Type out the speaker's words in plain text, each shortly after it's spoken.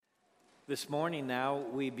This morning now,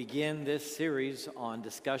 we begin this series on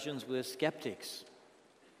discussions with skeptics.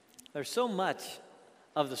 There's so much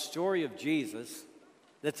of the story of Jesus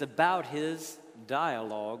that's about his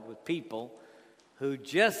dialogue with people who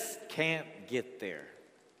just can't get there.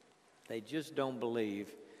 They just don't believe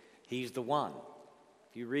he's the one.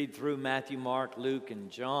 If you read through Matthew, Mark, Luke,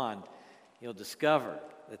 and John, you'll discover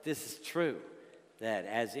that this is true, that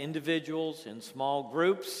as individuals in small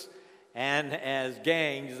groups and as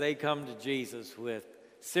gangs, they come to Jesus with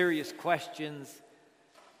serious questions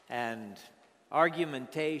and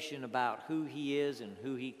argumentation about who he is and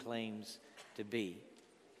who he claims to be.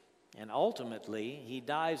 And ultimately, he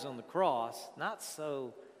dies on the cross, not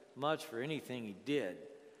so much for anything he did,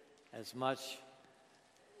 as much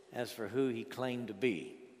as for who he claimed to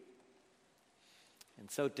be.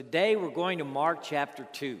 And so today we're going to Mark chapter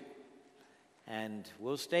 2. And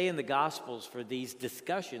we'll stay in the Gospels for these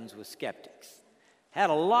discussions with skeptics. Had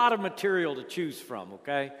a lot of material to choose from,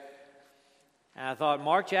 okay? And I thought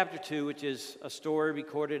Mark chapter 2, which is a story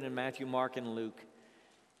recorded in Matthew, Mark, and Luke,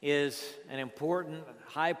 is an important,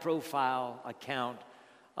 high-profile account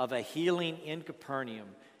of a healing in Capernaum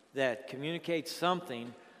that communicates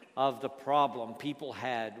something of the problem people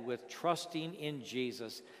had with trusting in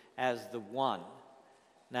Jesus as the one.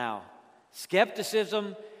 Now,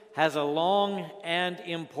 skepticism has a long and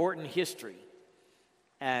important history.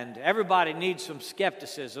 And everybody needs some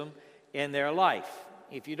skepticism in their life.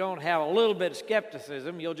 If you don't have a little bit of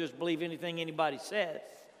skepticism, you'll just believe anything anybody says.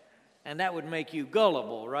 And that would make you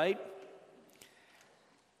gullible, right?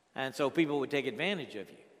 And so people would take advantage of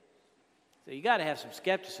you. So you got to have some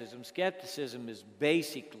skepticism. Skepticism is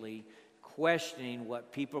basically questioning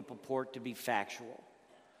what people purport to be factual.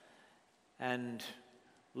 And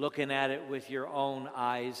looking at it with your own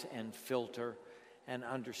eyes and filter and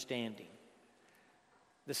understanding.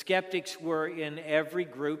 The skeptics were in every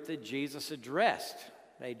group that Jesus addressed.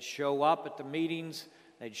 They'd show up at the meetings,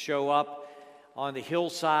 they'd show up on the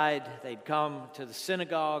hillside, they'd come to the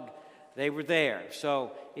synagogue, they were there.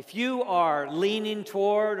 So if you are leaning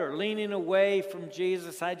toward or leaning away from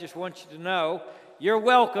Jesus, I just want you to know you're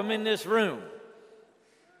welcome in this room.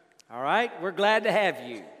 All right? We're glad to have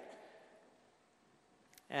you.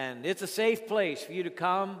 And it's a safe place for you to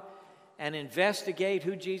come and investigate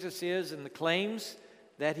who Jesus is and the claims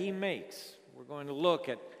that he makes. We're going to look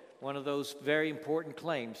at one of those very important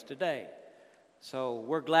claims today. So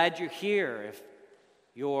we're glad you're here if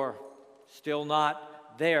you're still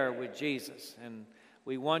not there with Jesus. And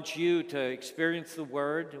we want you to experience the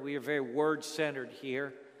Word. We are very Word-centered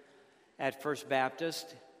here at First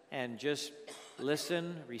Baptist. And just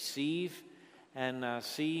listen, receive, and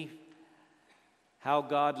see how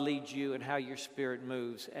God leads you and how your spirit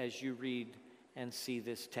moves as you read and see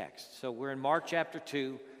this text. So we're in Mark chapter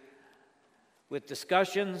 2 with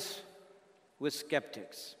discussions with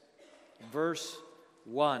skeptics. Verse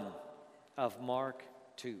 1 of Mark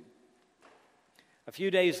 2. A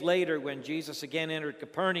few days later, when Jesus again entered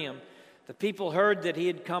Capernaum, the people heard that he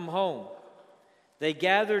had come home. They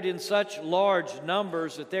gathered in such large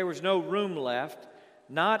numbers that there was no room left,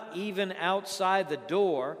 not even outside the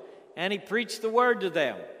door, and he preached the word to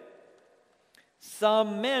them.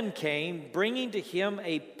 Some men came, bringing to him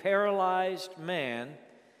a paralyzed man,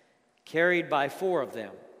 carried by 4 of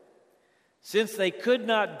them. Since they could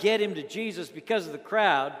not get him to Jesus because of the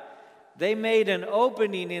crowd, they made an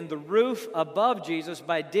opening in the roof above Jesus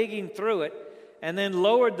by digging through it, and then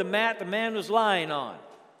lowered the mat the man was lying on.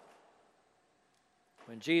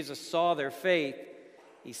 When Jesus saw their faith,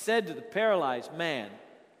 he said to the paralyzed man,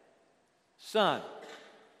 "Son,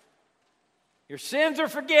 your sins are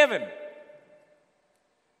forgiven."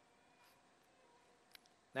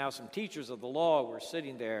 Now some teachers of the law were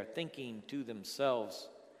sitting there thinking to themselves,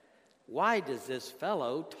 "Why does this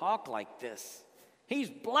fellow talk like this? He's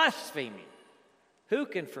blaspheming. Who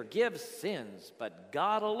can forgive sins but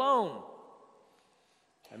God alone?"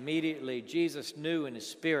 Immediately Jesus knew in his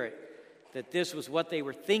spirit that this was what they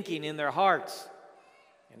were thinking in their hearts.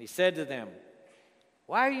 And he said to them,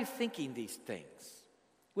 "Why are you thinking these things?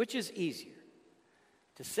 Which is easier?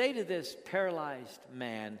 To say to this paralyzed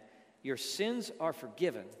man, 'Your sins are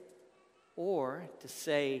forgiven,' or to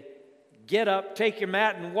say, 'Get up, take your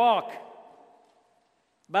mat, and walk'?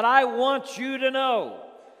 But I want you to know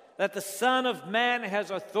that the Son of Man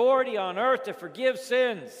has authority on earth to forgive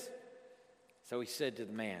sins." So he said to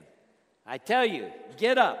the man, "I tell you,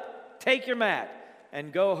 get up, take your mat,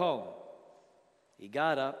 and go home." He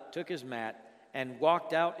got up, took his mat, and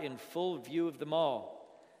walked out in full view of them all.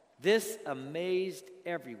 This amazed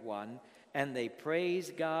everyone, and they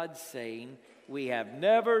praised God, saying, "We have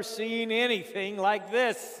never seen anything like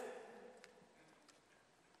this."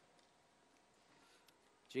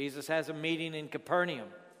 Jesus has a meeting in Capernaum.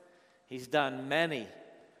 He's done many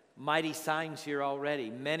mighty signs here already.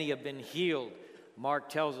 Many have been healed. Mark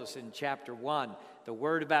tells us in chapter 1, the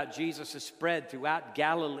word about Jesus is spread throughout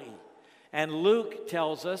Galilee. And Luke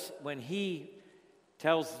tells us, when he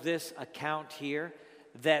tells this account here,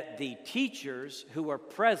 that the teachers who are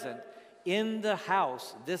present in the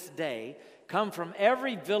house this day come from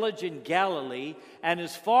every village in Galilee and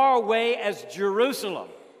as far away as Jerusalem.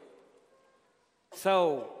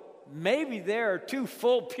 So maybe there are 2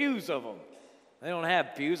 full pews of them. They don't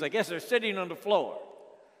have pews. I guess they're sitting on the floor.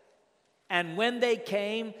 And when they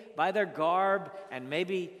came by their garb, and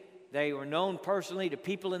maybe they were known personally to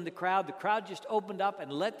people in the crowd just opened up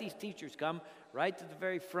and let these teachers come right to the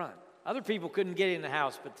very front. Other people couldn't get in the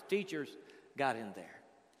house, but the teachers got in there.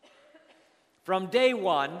 From day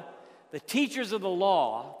one, the teachers of the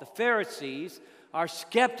law, the Pharisees, are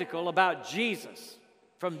skeptical about Jesus.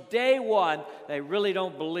 From day one, they really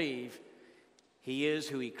don't believe he is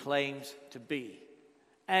who he claims to be.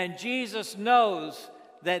 And Jesus knows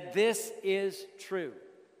that this is true.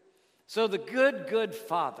 So the good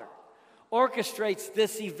Father orchestrates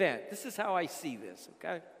this event. This is how I see this,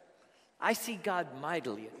 okay? I see God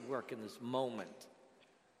mightily at work in this moment.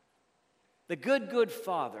 The good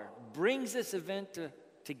Father brings this event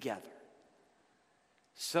together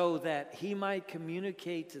so that he might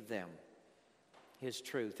communicate to them his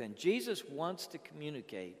truth. And Jesus wants to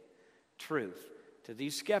communicate truth to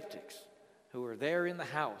these skeptics who are there in the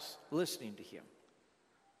house listening to him.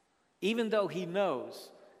 Even though he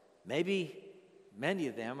knows maybe many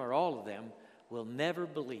of them or all of them will never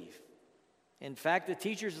believe. In fact, the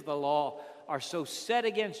teachers of the law are so set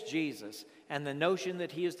against Jesus and the notion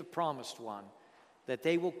that he is the promised one that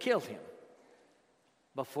they will kill him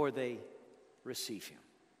before they receive him.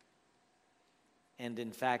 And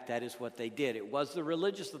in fact, that is what they did. It was the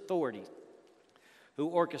religious authorities who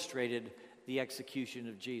orchestrated the execution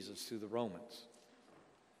of Jesus through the Romans.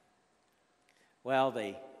 Well,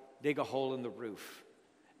 they dig a hole in the roof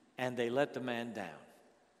and they let the man down.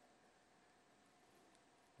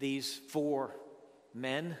 These 4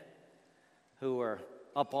 men who are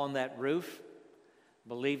up on that roof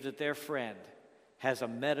believe that their friend has a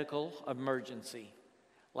medical emergency.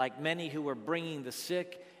 Like many who are bringing the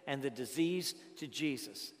sick and the diseased to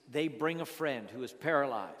Jesus, they bring a friend who is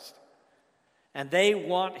paralyzed, and they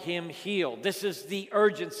want him healed. This is the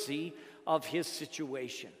urgency of his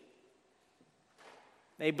situation.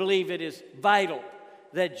 They believe it is vital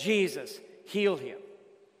that Jesus heal him.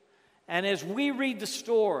 And as we read the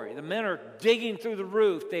story, the men are digging through the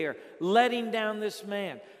roof. They are letting down this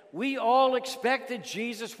man. We all expect that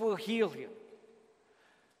Jesus will heal him.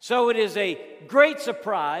 So it is a great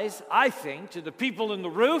surprise, I think, to the people in the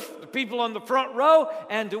roof, the people on the front row,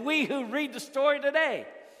 and to we who read the story today,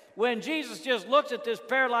 when Jesus just looks at this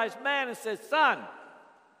paralyzed man and says, "Son,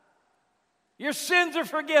 your sins are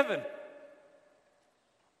forgiven."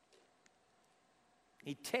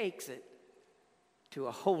 He takes it to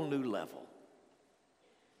a whole new level.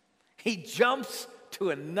 He jumps to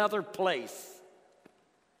another place.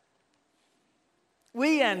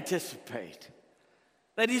 We anticipate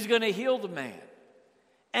that he's going to heal the man.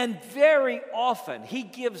 And very often he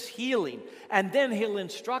gives healing, and then he'll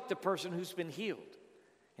instruct the person who's been healed.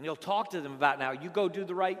 And he'll talk to them about, now, you go do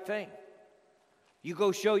the right thing. You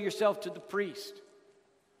go show yourself to the priest.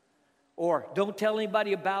 Or don't tell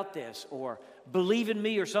anybody about this. Or believe in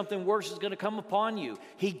me or something worse is going to come upon you.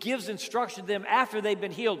 He gives instruction to them after they've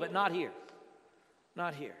been healed, but not here.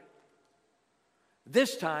 Not here.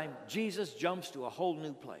 This time, Jesus jumps to a whole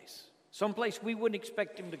new place. Someplace we wouldn't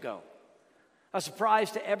expect him to go. A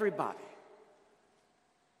surprise to everybody.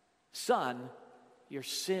 Son, your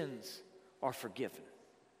sins are forgiven.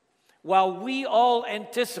 While we all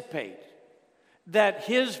anticipate that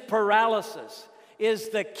his paralysis is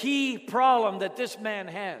the key problem that this man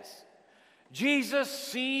has, Jesus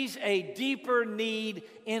sees a deeper need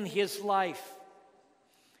in his life.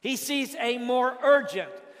 He sees a more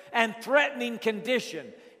urgent and threatening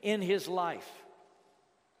condition in his life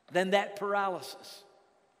than that paralysis.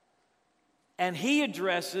 And he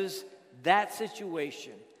addresses that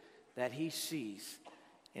situation that he sees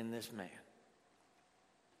in this man.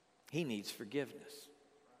 He needs forgiveness.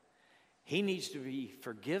 He needs to be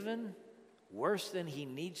forgiven worse than he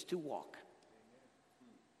needs to walk.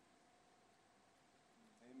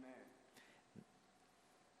 Amen.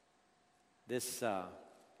 This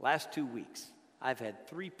last 2 weeks, I've had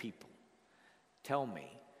 3 people tell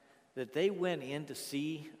me that they went in to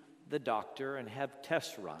see the doctor and have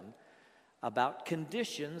tests run about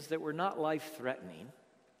conditions that were not life-threatening.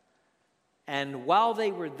 And while they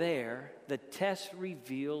were there, the tests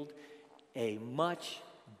revealed a much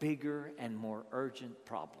bigger and more urgent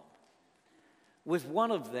problem. With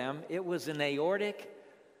one of them, it was an aortic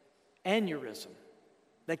aneurysm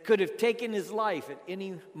that could have taken his life at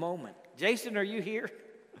any moment. Jason, are you here?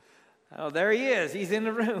 Oh, there he is. He's in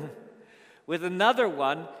the room. With another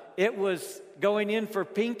one, it was going in for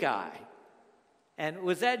pink eye. And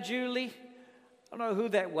was that Julie? I don't know who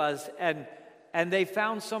that was. And they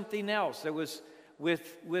found something else. There was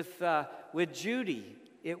with Judy,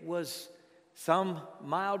 it was some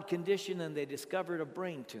mild condition, and they discovered a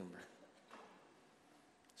brain tumor.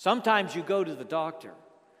 Sometimes you go to the doctor,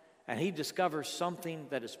 and he discovers something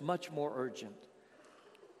that is much more urgent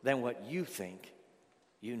than what you think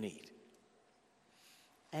you need.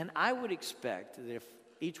 And I would expect that if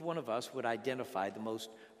each one of us would identify the most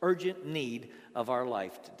urgent need of our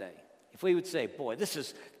life today, if we would say, boy, this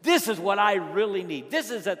is what I really need.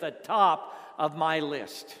 This is at the top of my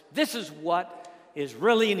list. This is what is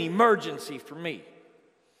really an emergency for me.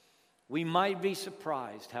 We might be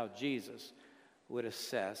surprised how Jesus would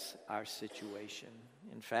assess our situation.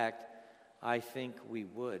 In fact, I think we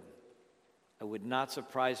would. It would not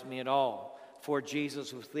surprise me at all for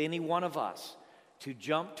Jesus with any one of us to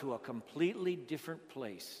jump to a completely different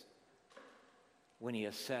place when he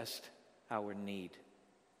assessed our need,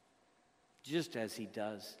 just as he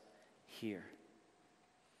does here.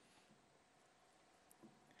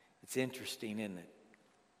 It's interesting, isn't it?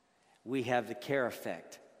 We have the care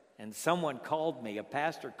effect. And someone called me, a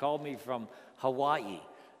pastor called me from Hawaii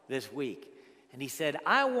this week, and he said,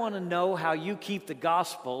 I want to know how you keep the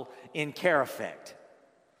gospel in Care Effect.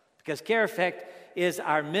 Because Care Effect is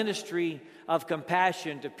our ministry of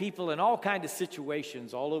compassion to people in all kinds of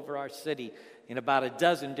situations all over our city in about a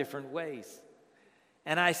dozen different ways.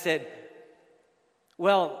 And I said,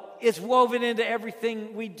 well, it's woven into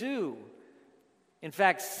everything we do. In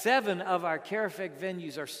fact, 7 of our Care Effect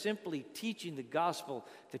venues are simply teaching the gospel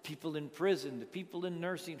to people in prison, to people in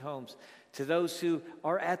nursing homes, to those who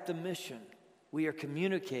are at the mission. We are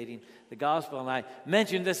communicating the gospel. And I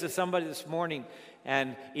mentioned this to somebody this morning,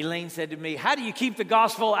 and Elaine said to me, how do you keep the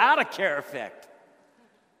gospel out of Care Effect?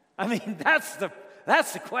 I mean, that's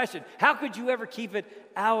the question. How could you ever keep it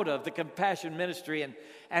out of the compassion ministry?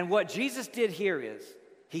 And what Jesus did here is,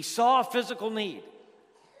 he saw a physical need,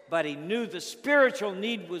 but he knew the spiritual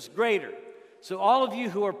need was greater. So all of you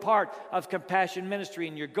who are part of compassion ministry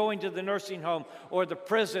and you're going to the nursing home or the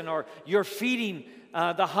prison, or you're feeding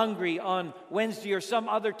the hungry on Wednesday or some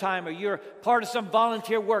other time, or you're part of some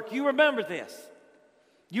volunteer work, you remember this.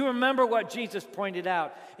 You remember what Jesus pointed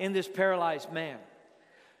out in this paralyzed man,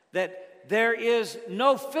 that there is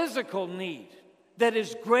no physical need that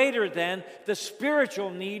is greater than the spiritual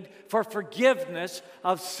need for forgiveness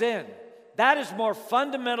of sin. That is more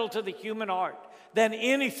fundamental to the human heart than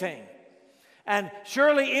anything. And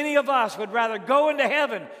surely any of us would rather go into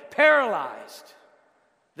heaven paralyzed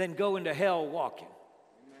than go into hell walking.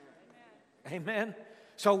 Amen. Amen.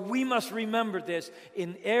 So we must remember this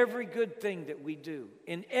in every good thing that we do,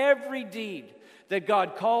 in every deed that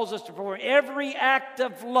God calls us to perform, every act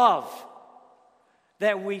of love,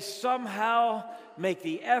 that we somehow make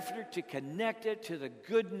the effort to connect it to the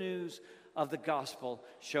good news of the gospel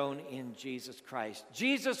shown in Jesus Christ.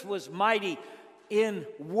 Jesus was mighty in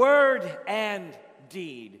word and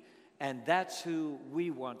deed, and that's who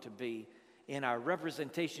we want to be in our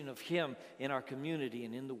representation of him in our community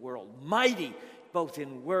and in the world. Mighty both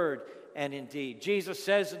in word and in deed. Jesus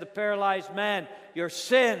says to the paralyzed man, your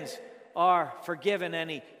sins are forgiven, and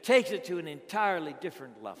he takes it to an entirely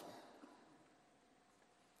different level.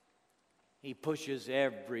 He pushes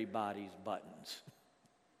everybody's buttons.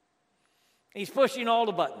 He's pushing all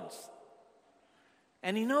the buttons.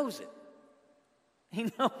 And he knows it.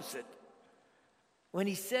 He knows it. When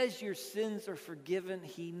he says your sins are forgiven,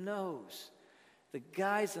 he knows. The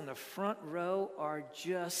guys in the front row are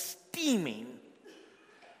just steaming.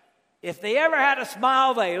 If they ever had a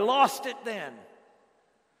smile, they lost it then.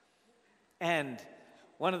 And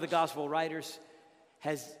one of the gospel writers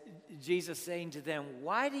has Jesus saying to them,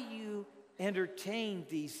 why do you entertain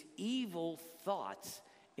these evil thoughts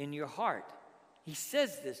in your heart? He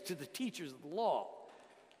says this to the teachers of the law,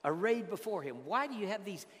 arrayed before him. Why do you have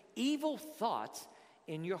these evil thoughts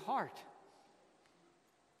in your heart?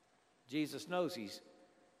 Jesus knows he's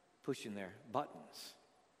pushing their buttons.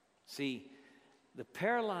 See, the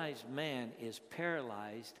paralyzed man is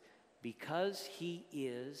paralyzed because he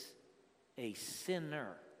is a sinner.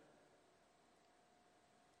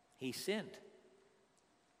 He sinned.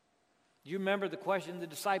 Do you remember the question the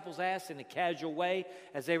disciples asked in a casual way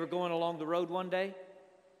as they were going along the road one day?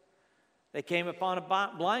 They came upon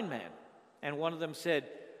a blind man, and one of them said,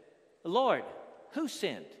 Lord, who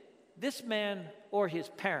sinned, this man or his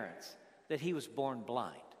parents that he was born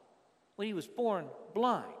blind? Well, he was born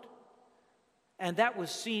blind. And that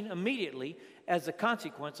was seen immediately as a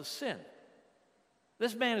consequence of sin.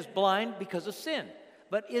 This man is blind because of sin.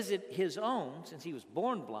 But is it his own, since he was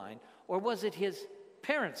born blind, or was it his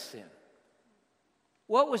parents' sin?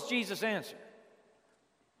 What was Jesus' answer?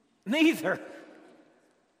 Neither.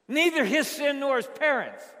 Neither his sin nor his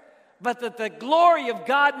parents, but that the glory of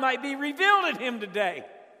God might be revealed in him today.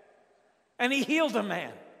 And he healed a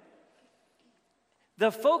man.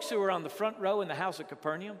 The folks who were on the front row in the house of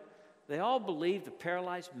Capernaum, they all believed the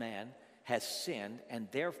paralyzed man has sinned, and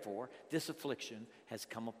therefore this affliction has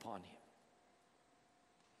come upon him.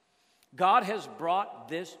 God has brought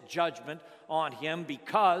this judgment on him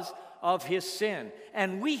because of his sin.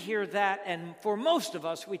 And we hear that, and for most of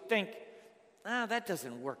us, we think, that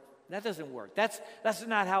doesn't work. That doesn't work. That's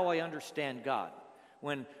not how I understand God.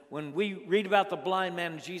 When we read about the blind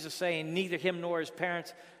man and Jesus saying, neither him nor his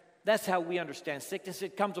parents, that's how we understand sickness.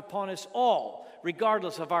 It comes upon us all,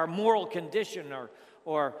 regardless of our moral condition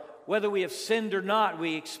or whether we have sinned or not,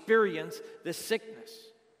 we experience this sickness.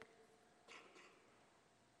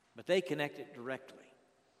 But they connect it directly.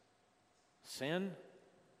 Sin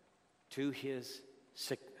to his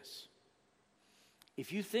sickness.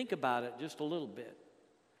 If you think about it just a little bit,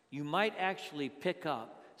 you might actually pick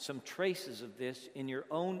up some traces of this in your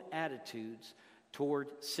own attitudes toward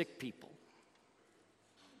sick people.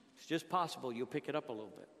 It's just possible you'll pick it up a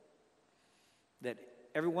little bit. That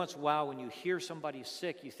every once in a while when you hear somebody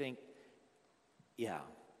sick, you think, yep.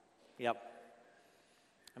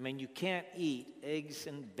 I mean, you can't eat eggs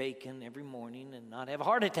and bacon every morning and not have a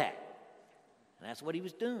heart attack. And that's what he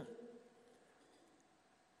was doing.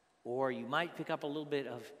 Or you might pick up a little bit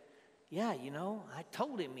of, I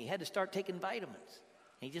told him he had to start taking vitamins.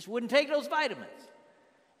 He just wouldn't take those vitamins.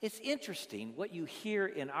 It's interesting what you hear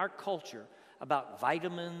in our culture about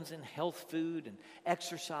vitamins and health food and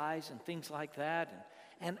exercise and things like that.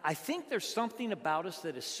 And I think there's something about us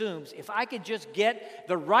that assumes if I could just get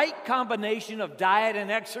the right combination of diet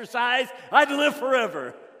and exercise, I'd live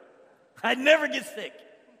forever. I'd never get sick.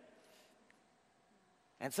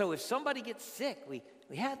 And so if somebody gets sick, we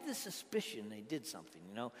have this suspicion they did something.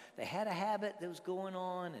 They had a habit that was going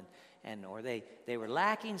on, or they were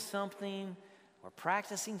lacking something or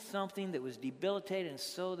practicing something that was debilitating, and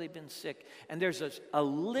so they've been sick. And there's a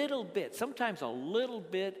little bit, sometimes a little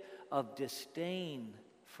bit of disdain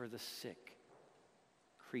for the sick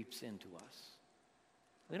creeps into us.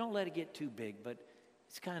 We don't let it get too big, but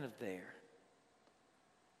it's kind of there.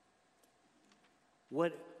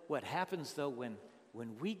 What happens, though, when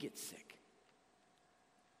we get sick?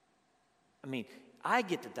 I mean, I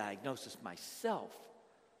get the diagnosis myself,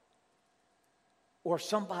 or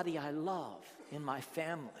somebody I love in my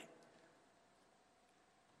family.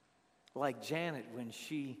 Like Janet when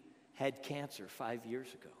she had cancer 5 years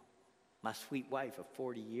ago. My sweet wife of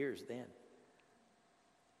 40 years then.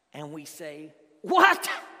 And we say, what?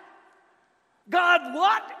 God,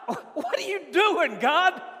 what? What are you doing,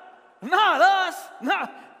 God? Not us.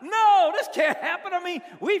 No, this can't happen. I mean,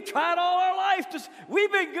 we've tried all our life.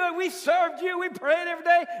 We've been good. We served you. We prayed every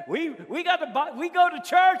day. We go to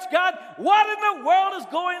church. God, what in the world is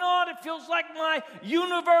going on? It feels like my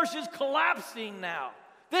universe is collapsing now.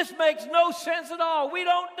 This makes no sense at all. We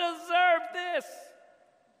don't deserve this.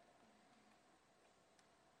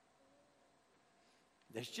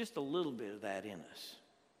 There's just a little bit of that in us.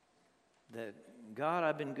 That, God,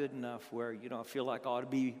 I've been good enough where, I feel like I ought to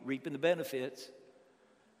be reaping the benefits.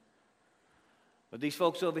 But these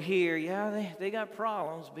folks over here, they got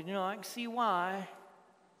problems, but, I can see why.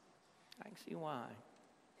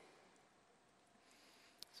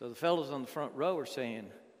 So the fellows on the front row are saying,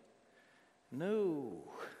 no,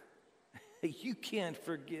 you can't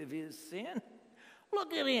forgive his sin.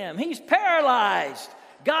 Look at him. He's paralyzed.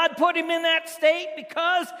 God put him in that state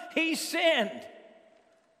because he sinned.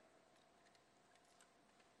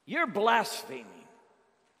 You're blaspheming.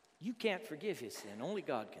 You can't forgive his sin. Only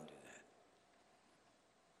God can do that.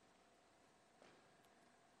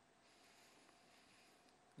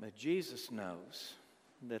 But Jesus knows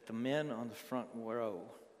that the men on the front row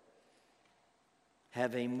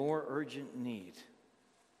have a more urgent need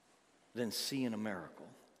than seeing a miracle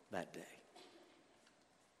that day.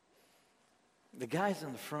 The guys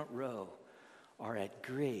in the front row are at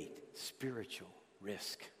great spiritual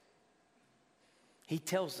risk. He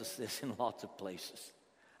tells us this in lots of places.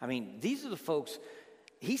 I mean, these are the folks,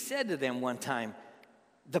 he said to them one time,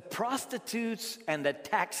 the prostitutes and the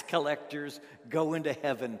tax collectors go into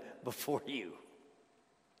heaven before you.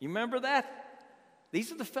 You remember that?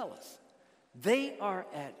 These are the fellas. They are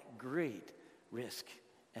at great risk.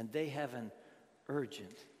 and they have an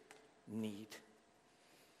urgent need.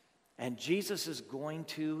 And Jesus is going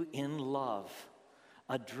to, in love,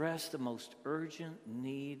 address the most urgent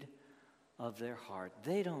need of their heart.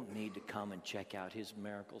 They don't need to come and check out his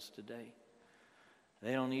miracles today.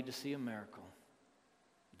 They don't need to see a miracle.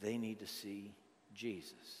 They need to see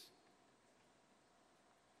Jesus.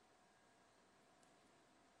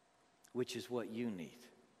 Which is what you need.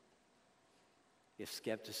 If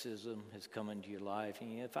skepticism has come into your life,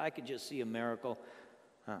 if I could just see a miracle,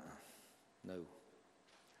 no.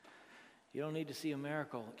 You don't need to see a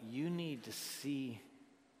miracle. You need to see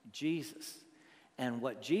Jesus. And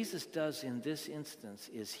what Jesus does in this instance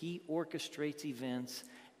is he orchestrates events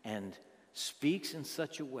and speaks in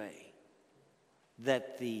such a way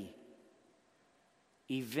that the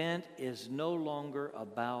event is no longer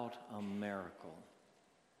about a miracle.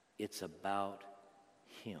 It's about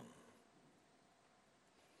him.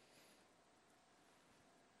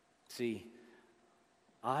 See,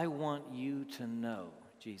 I want you to know,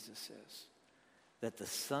 Jesus says, that the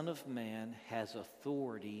Son of Man has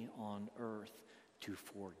authority on earth to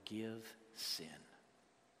forgive sin.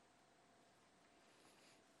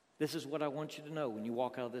 This is what I want you to know when you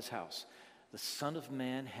walk out of this house. The Son of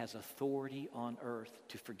Man has authority on earth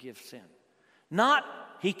to forgive sin. Not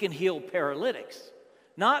he can heal paralytics.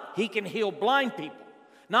 Not he can heal blind people.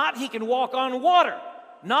 Not he can walk on water.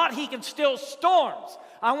 Not he can still storms.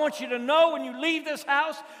 I want you to know when you leave this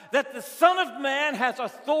house that the Son of Man has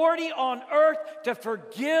authority on earth to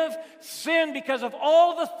forgive sin because of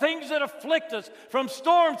all the things that afflict us, from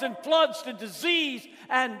storms and floods to disease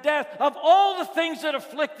and death. Of all the things that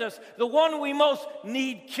afflict us, the one we most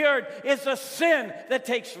need cured is a sin that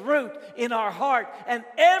takes root in our heart. And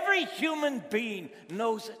every human being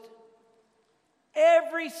knows it.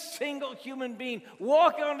 Every single human being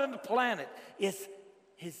walking on the planet is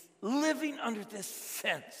living under this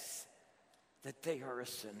sense that they are a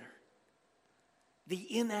sinner.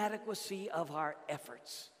 The inadequacy of our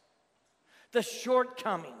efforts, the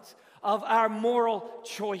shortcomings of our moral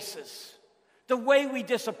choices, the way we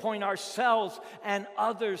disappoint ourselves and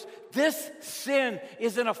others. This sin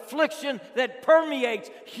is an affliction that permeates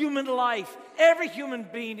human life. Every human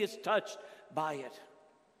being is touched by it.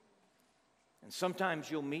 And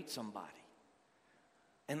sometimes you'll meet somebody,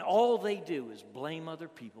 and all they do is blame other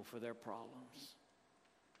people for their problems.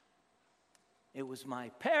 It was my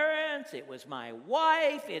parents, it was my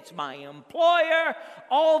wife, it's my employer.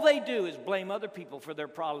 All they do is blame other people for their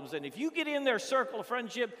problems. And if you get in their circle of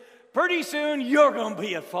friendship, pretty soon you're going to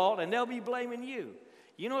be at fault and they'll be blaming you.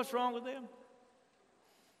 You know what's wrong with them?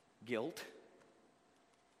 Guilt.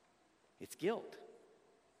 It's guilt.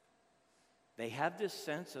 They have this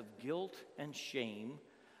sense of guilt and shame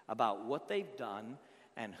about what they've done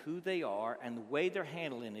and who they are, and the way they're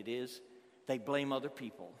handling it is they blame other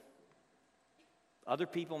people. Other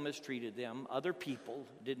people mistreated them. Other people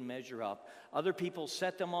didn't measure up. Other people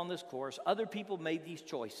set them on this course. Other people made these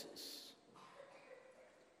choices.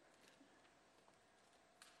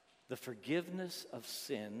 The forgiveness of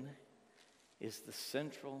sin is the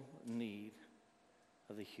central need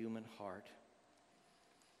of the human heart.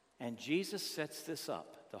 And Jesus sets this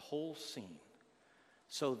up, the whole scene,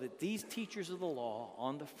 so that these teachers of the law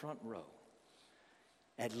on the front row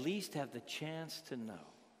at least have the chance to know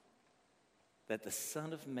that the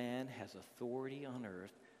Son of Man has authority on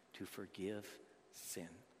earth to forgive sin.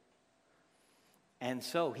 And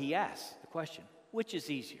so he asks the question, which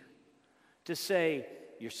is easier? To say,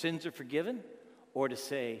 your sins are forgiven, or to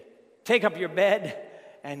say, take up your bed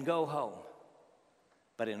and go home?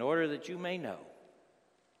 But in order that you may know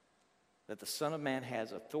that the Son of Man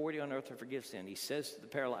has authority on earth to forgive sin, he says to the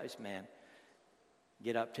paralyzed man,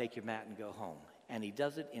 get up, take your mat, and go home. And he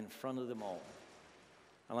does it in front of them all.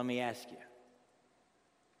 Now let me ask you,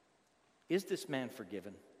 is this man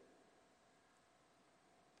forgiven?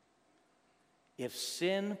 If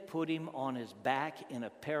sin put him on his back in a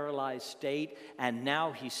paralyzed state and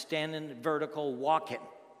now he's standing vertical walking,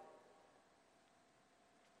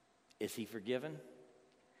 is he forgiven?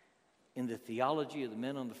 In the theology of the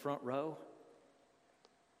men on the front row,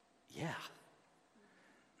 yeah,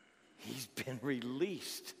 he's been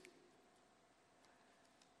released.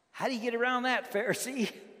 How do you get around that,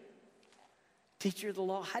 Pharisee? Teacher of the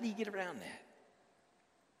law, how do you get around that?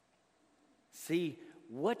 See,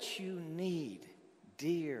 what you need,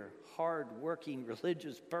 dear, hard-working,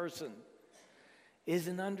 religious person, is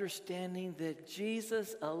an understanding that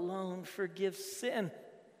Jesus alone forgives sin.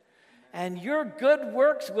 And your good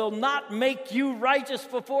works will not make you righteous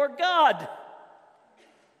before God.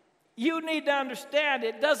 You need to understand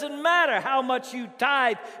it doesn't matter how much you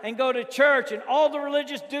tithe and go to church and all the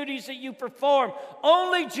religious duties that you perform.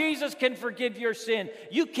 Only Jesus can forgive your sin.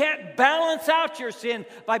 You can't balance out your sin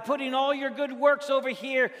by putting all your good works over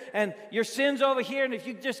here and your sins over here. And if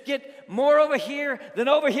you just get more over here than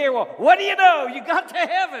over here, well, what do you know? You got to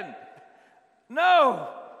heaven. No.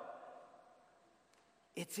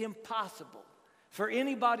 It's impossible for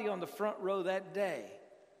anybody on the front row that day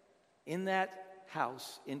in that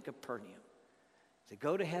house in Capernaum to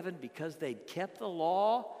go to heaven because they'd kept the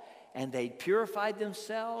law and they'd purified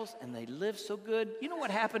themselves and they lived so good. You know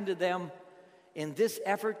what happened to them in this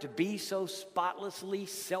effort to be so spotlessly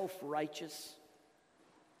self-righteous?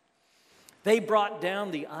 They brought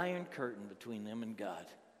down the iron curtain between them and God.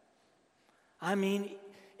 I mean,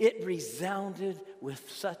 it resounded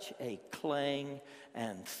with such a clang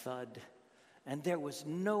and thud. And there was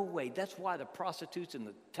no way. That's why the prostitutes and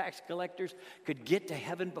the tax collectors could get to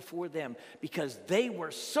heaven before them, because they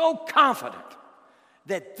were so confident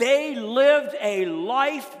that they lived a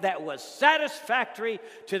life that was satisfactory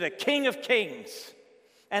to the King of Kings.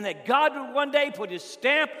 And that God would one day put his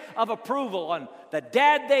stamp of approval on the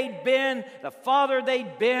dad they'd been, the father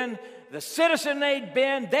they'd been, the citizen they'd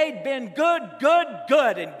been. They'd been good, good,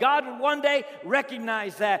 good. And God would one day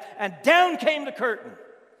recognize that. And down came the curtain.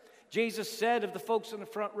 Jesus said of the folks in the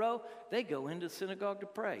front row, they go into the synagogue to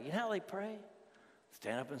pray. You know how they pray?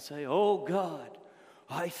 Stand up and say, "Oh God,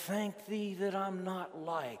 I thank thee that I'm not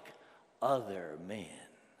like other men.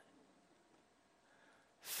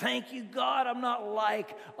 Thank you, God, I'm not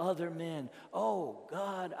like other men. Oh,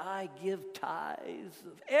 God, I give tithes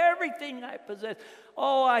of everything I possess.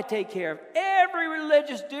 Oh, I take care of every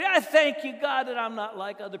religious duty. I thank you, God, that I'm not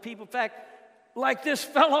like other people. In fact, like this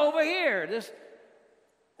fellow over here, this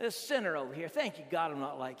sinner over here. Thank you, God, I'm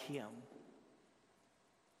not like him."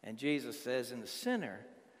 And Jesus says, and the sinner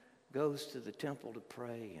goes to the temple to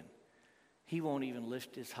pray, and he won't even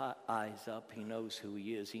lift his eyes up. He knows who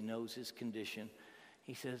he is. He knows his condition.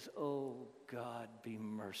 He says, "Oh, God, be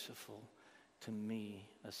merciful to me,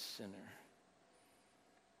 a sinner."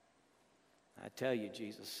 I tell you,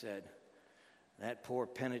 Jesus said, that poor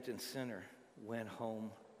penitent sinner went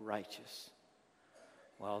home righteous,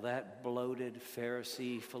 while that bloated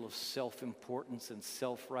Pharisee full of self-importance and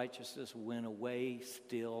self-righteousness went away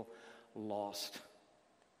still lost.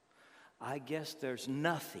 I guess there's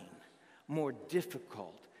nothing more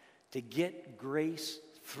difficult to get grace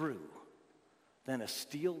through than a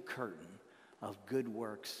steel curtain of good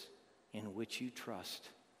works in which you trust.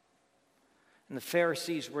 And the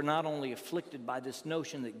Pharisees were not only afflicted by this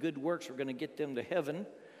notion that good works were going to get them to heaven,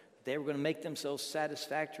 they were going to make themselves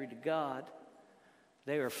satisfactory to God.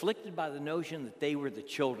 They were afflicted by the notion that they were the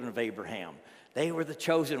children of Abraham. They were the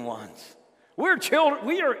chosen ones. We're children.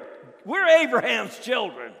 We're Abraham's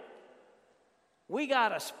children. We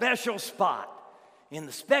got a special spot in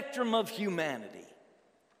the spectrum of humanity.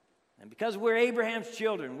 And because we're Abraham's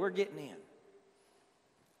children, we're getting in.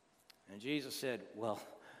 And Jesus said, well,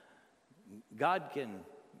 God can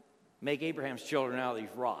make Abraham's children out of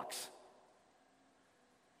these rocks.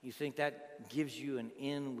 You think that gives you an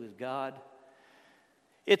in with God?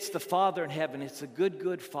 It's the Father in heaven. It's a good,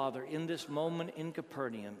 good Father in this moment in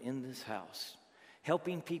Capernaum, in this house,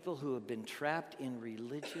 helping people who have been trapped in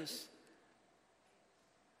religious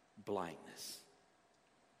blindness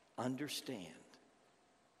understand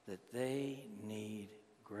that they need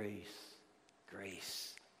grace,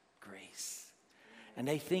 grace, grace. And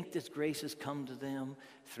they think this grace has come to them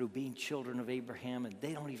through being children of Abraham, and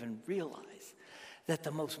they don't even realize that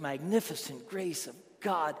the most magnificent grace of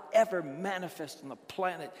God ever manifest on the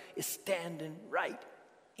planet is standing right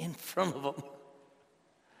in front of them.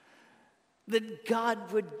 That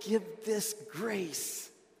God would give this grace.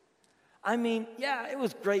 I mean, yeah, it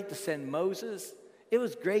was great to send Moses. It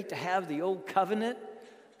was great to have the old covenant.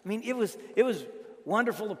 I mean, it was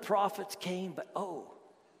wonderful the prophets came, but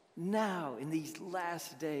now in these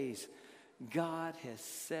last days, God has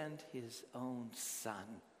sent his own Son.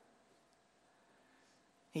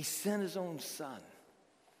 He sent his own Son.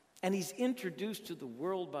 And he's introduced to the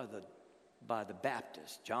world by the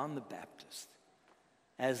Baptist, John the Baptist,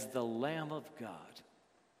 as the Lamb of God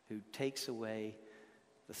who takes away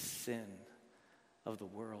the sin of the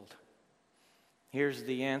world. Here's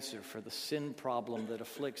the answer for the sin problem that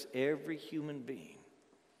afflicts every human being.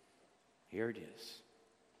 Here it is.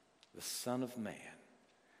 The Son of Man,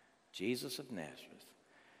 Jesus of Nazareth,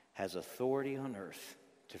 has authority on earth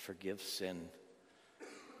to forgive sin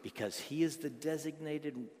because he is the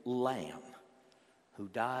designated Lamb who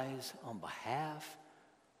dies on behalf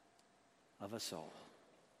of us all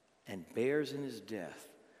and bears in his death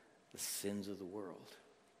the sins of the world.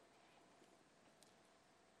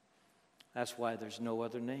 That's why there's no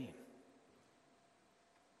other name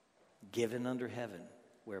given under heaven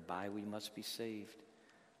whereby we must be saved.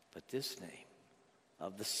 But this name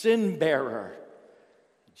of the sin bearer,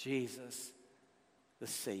 Jesus, the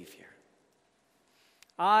Savior.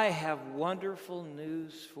 I have wonderful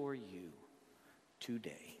news for you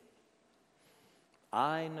today.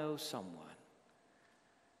 I know someone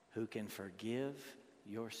who can forgive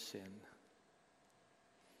your sin.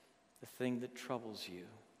 The thing that troubles you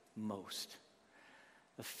most,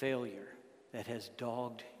 the failure that has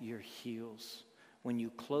dogged your heels. When you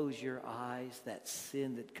close your eyes, that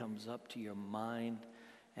sin that comes up to your mind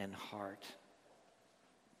and heart.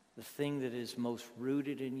 The thing that is most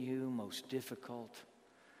rooted in you, most difficult.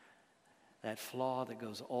 That flaw that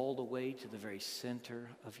goes all the way to the very center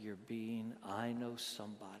of your being. I know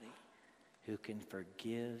somebody who can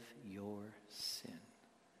forgive your sin.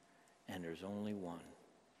 And there's only one.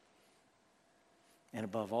 And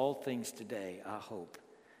above all things today, I hope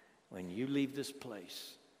when you leave this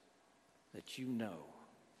place that you know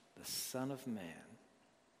the Son of Man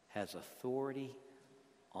has authority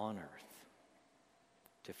on earth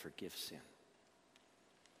to forgive sin.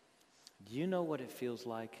 Do you know what it feels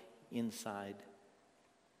like inside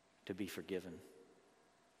to be forgiven?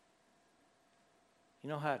 You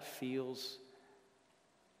know how it feels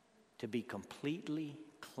to be completely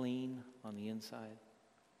clean on the inside?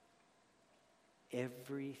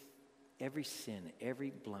 Every sin,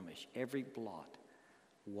 every blemish, every blot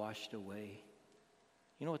washed away.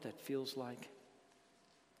 You know what that feels like?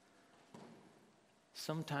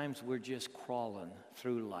 Sometimes we're just crawling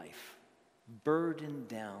through life, burdened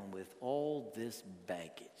down with all this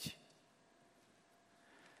baggage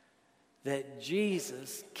that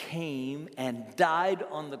Jesus came and died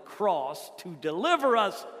on the cross to deliver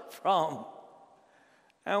us from.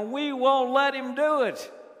 And we won't let him do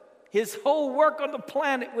it. His whole work on the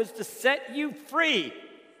planet was to set you free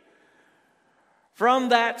from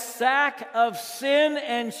that sack of sin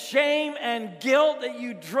and shame and guilt that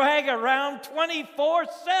you drag around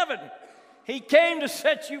 24/7. He came to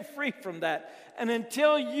set you free from that. And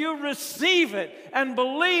until you receive it and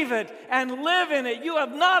believe it and live in it, you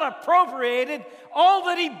have not appropriated all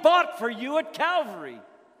that he bought for you at Calvary.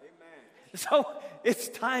 Amen. So it's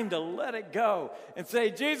time to let it go and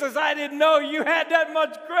say, Jesus, I didn't know you had that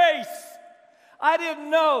much grace. I didn't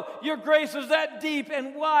know your grace was that deep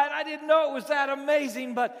and wide. I didn't know it was that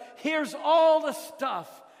amazing, but here's all the stuff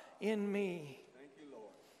in me. Thank you, Lord.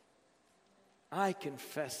 I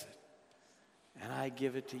confess it, and I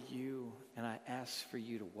give it to you, and I ask for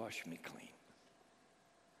you to wash me clean.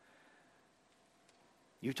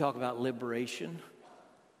 You talk about liberation.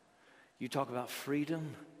 You talk about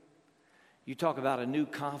freedom. You talk about a new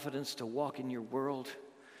confidence to walk in your world.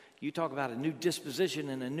 You talk about a new disposition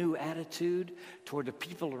and a new attitude toward the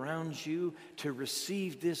people around you. To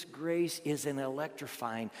receive this grace is an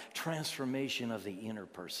electrifying transformation of the inner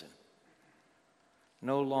person.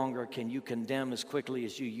 No longer can you condemn as quickly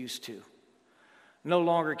as you used to. No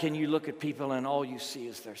longer can you look at people and all you see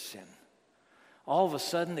is their sin. All of a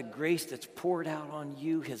sudden, the grace that's poured out on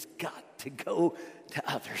you has got to go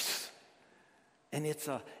to others. And it's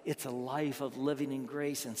a life of living in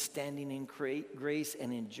grace and standing in grace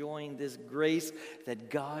and enjoying this grace that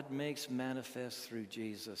God makes manifest through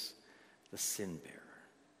Jesus, the sin bearer.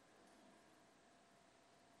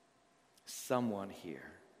 Someone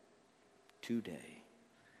here today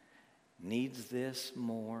needs this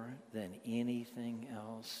more than anything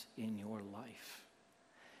else in your life.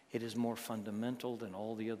 It is more fundamental than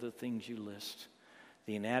all the other things you list.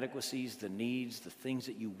 The inadequacies, the needs, the things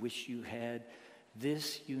that you wish you had.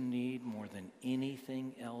 This you need more than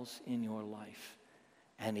anything else in your life.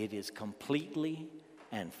 And it is completely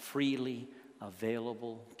and freely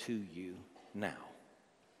available to you now.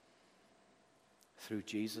 Through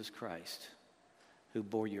Jesus Christ, who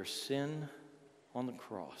bore your sin on the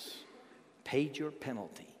cross, paid your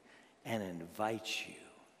penalty, and invites you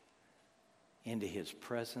into his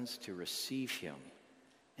presence to receive him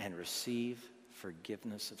and receive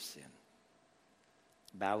forgiveness of sin.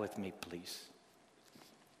 Bow with me, please.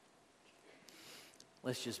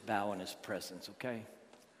 Let's just bow in his presence, okay?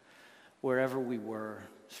 Wherever we were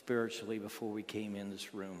spiritually before we came in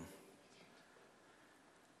this room,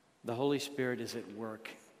 the Holy Spirit is at work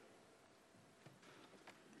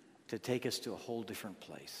to take us to a whole different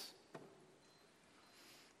place.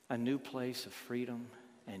 A new place of freedom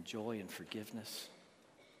and joy and forgiveness.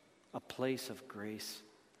 A place of grace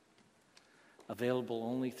available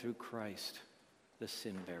only through Christ, the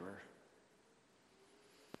sin bearer.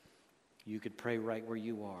 You could pray right where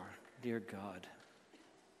you are. Dear God,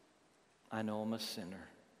 I know I'm a sinner.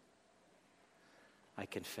 I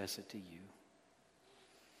confess it to you.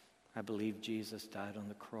 I believe Jesus died on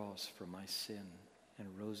the cross for my sin and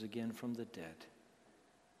rose again from the dead,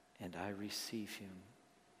 and I receive him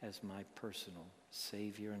as my personal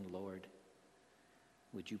Savior and Lord.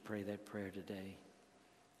 Would you pray that prayer today?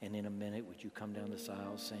 And in a minute, would you come down this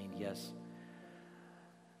aisle saying, yes,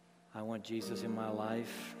 I want Jesus in my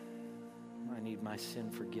life. I need my sin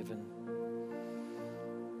forgiven.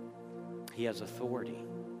 He has authority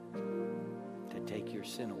to take your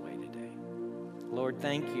sin away today. Lord,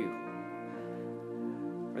 thank you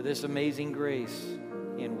for this amazing grace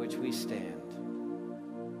in which we stand.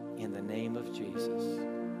 In the name of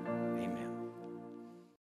Jesus.